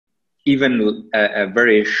even a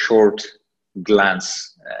very short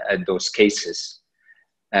glance at those cases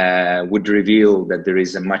would reveal that there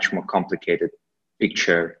is a much more complicated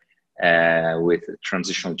picture with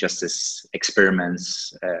transitional justice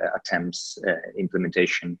experiments, attempts,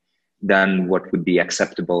 implementation, than what would be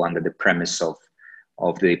acceptable under the premise of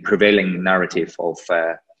the prevailing narrative of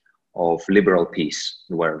liberal peace,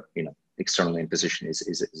 where external imposition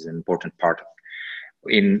is an important part of.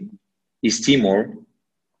 In East Timor,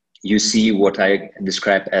 you see what I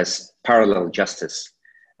describe as parallel justice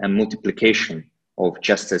and multiplication of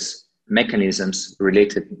justice mechanisms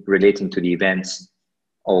relating to the events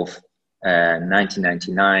of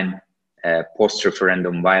 1999,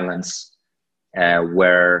 post-referendum violence,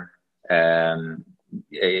 where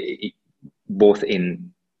both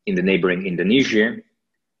in the neighboring Indonesia,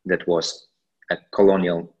 that was a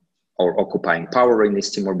colonial or occupying power in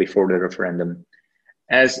East Timor before the referendum,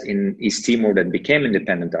 as in East Timor that became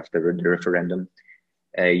independent after the referendum,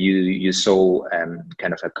 you saw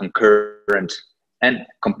kind of a concurrent and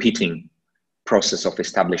competing process of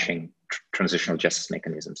establishing transitional justice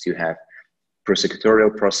mechanisms. You have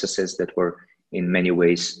prosecutorial processes that were in many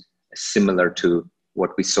ways similar to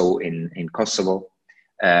what we saw in Kosovo,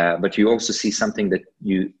 but you also see something that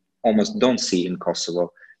you almost don't see in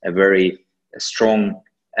Kosovo, a very strong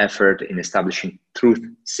effort in establishing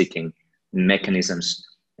truth-seeking mechanisms.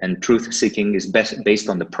 And truth-seeking is based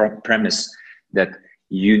on the premise that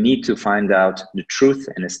you need to find out the truth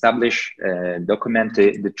and establish, document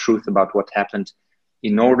the truth about what happened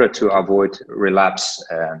in order to avoid relapse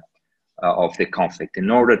of the conflict, in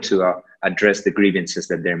order to address the grievances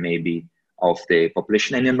that there may be of the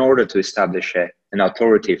population, and in order to establish an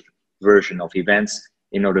authoritative version of events,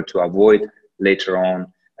 in order to avoid later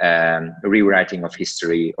on rewriting of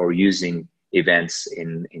history or using events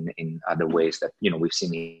in other ways that we've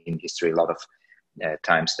seen in history a lot of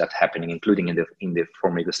times that happening, including in the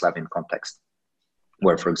former Yugoslavian context,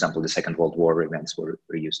 where, for example, the Second World War events were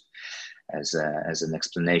used as an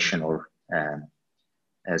explanation or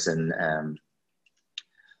as a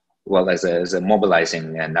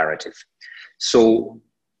mobilizing narrative. So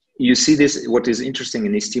you see this. What is interesting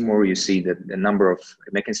in East Timor, you see that a number of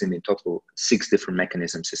mechanisms, in total 6 different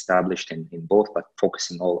mechanisms established in both, but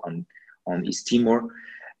focusing all on East Timor,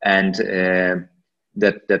 and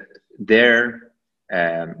that there,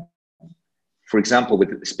 for example,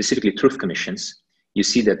 with specifically truth commissions, you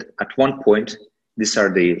see that at one point, these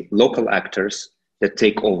are the local actors that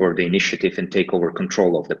take over the initiative and take over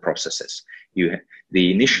control of the processes.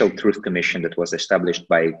 The initial truth commission that was established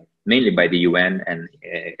mainly by the UN and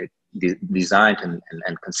designed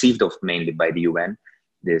and conceived of mainly by the UN,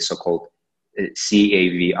 the so-called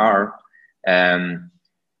CAVR,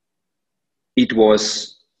 it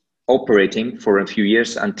was operating for a few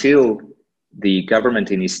years until the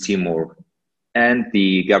government in East Timor and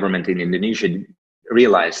the government in Indonesia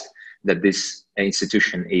realized that this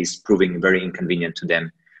institution is proving very inconvenient to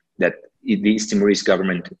them, that the East Timorese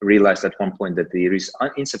government realized at one point that there is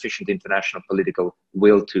insufficient international political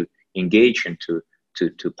will to engage and to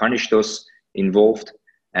punish those involved.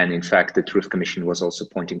 And in fact, the Truth Commission was also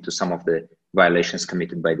pointing to some of the violations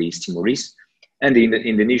committed by the East Timorese. And the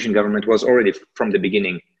Indonesian government was already from the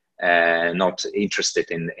beginning not interested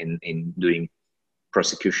in doing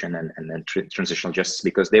prosecution and transitional justice,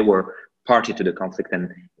 because they were party to the conflict,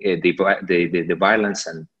 and the violence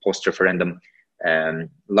and post-referendum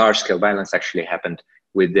large-scale violence actually happened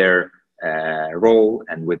with their role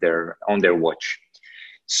and on their watch.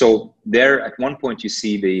 So there, at one point, you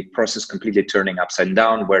see the process completely turning upside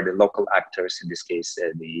down, where the local actors, in this case,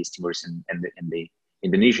 the East Timorese and the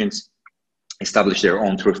Indonesians, established their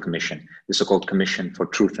own Truth Commission, the so-called Commission for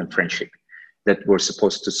Truth and Friendship, that were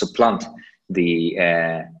supposed to supplant the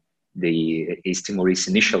East Timorese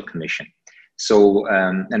initial commission. So,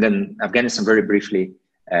 and then Afghanistan, very briefly,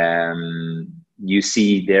 you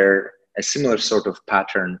see there a similar sort of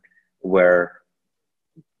pattern where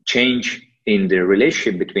change in the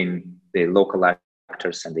relationship between the local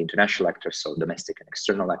actors and the international actors, so domestic and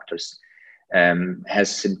external actors,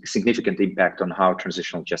 has significant impact on how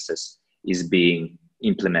transitional justice is being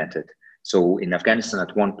implemented. So in Afghanistan,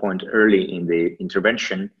 at one point early in the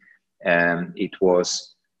intervention, it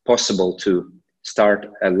was possible to start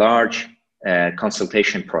a large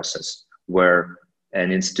consultation process where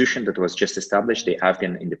an institution that was just established, the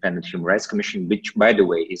Afghan Independent Human Rights Commission, which, by the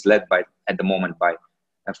way, is led by, at the moment, by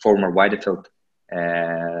a former Weidenfeld,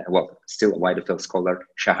 well, still a Weidenfeld scholar,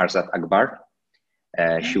 Shahrazad Akbar.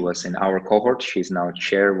 She was in our cohort. She's now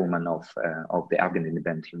chairwoman of the Afghan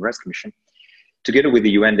Independent Human Rights Commission. Together with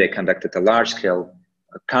the UN, they conducted a large-scale,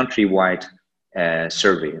 countrywide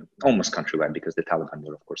survey, almost countrywide, because the Taliban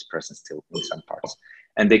were, of course, present still in some parts.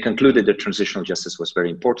 And they concluded that transitional justice was very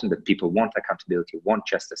important, that people want accountability, want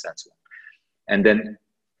justice, and so on. And then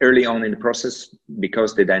early on in the process,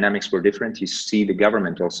 because the dynamics were different, you see the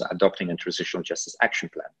government also adopting a transitional justice action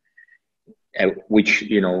plan, which,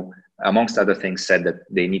 you know, amongst other things, said that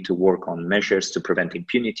they need to work on measures to prevent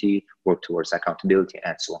impunity, work towards accountability,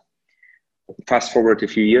 and so on. Fast forward a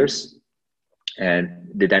few years, and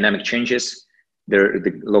the dynamic changes.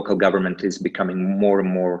 The local government is becoming more and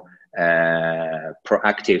more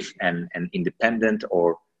proactive and independent,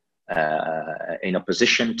 or in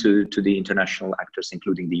opposition to the international actors,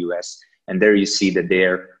 including the US. And there you see that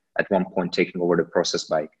they're at one point taking over the process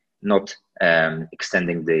by not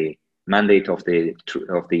extending the mandate of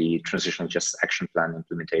the Transitional Justice Action Plan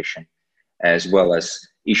implementation, as well as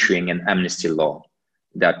issuing an amnesty law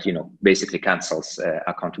that, you know, basically cancels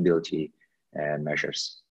accountability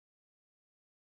measures.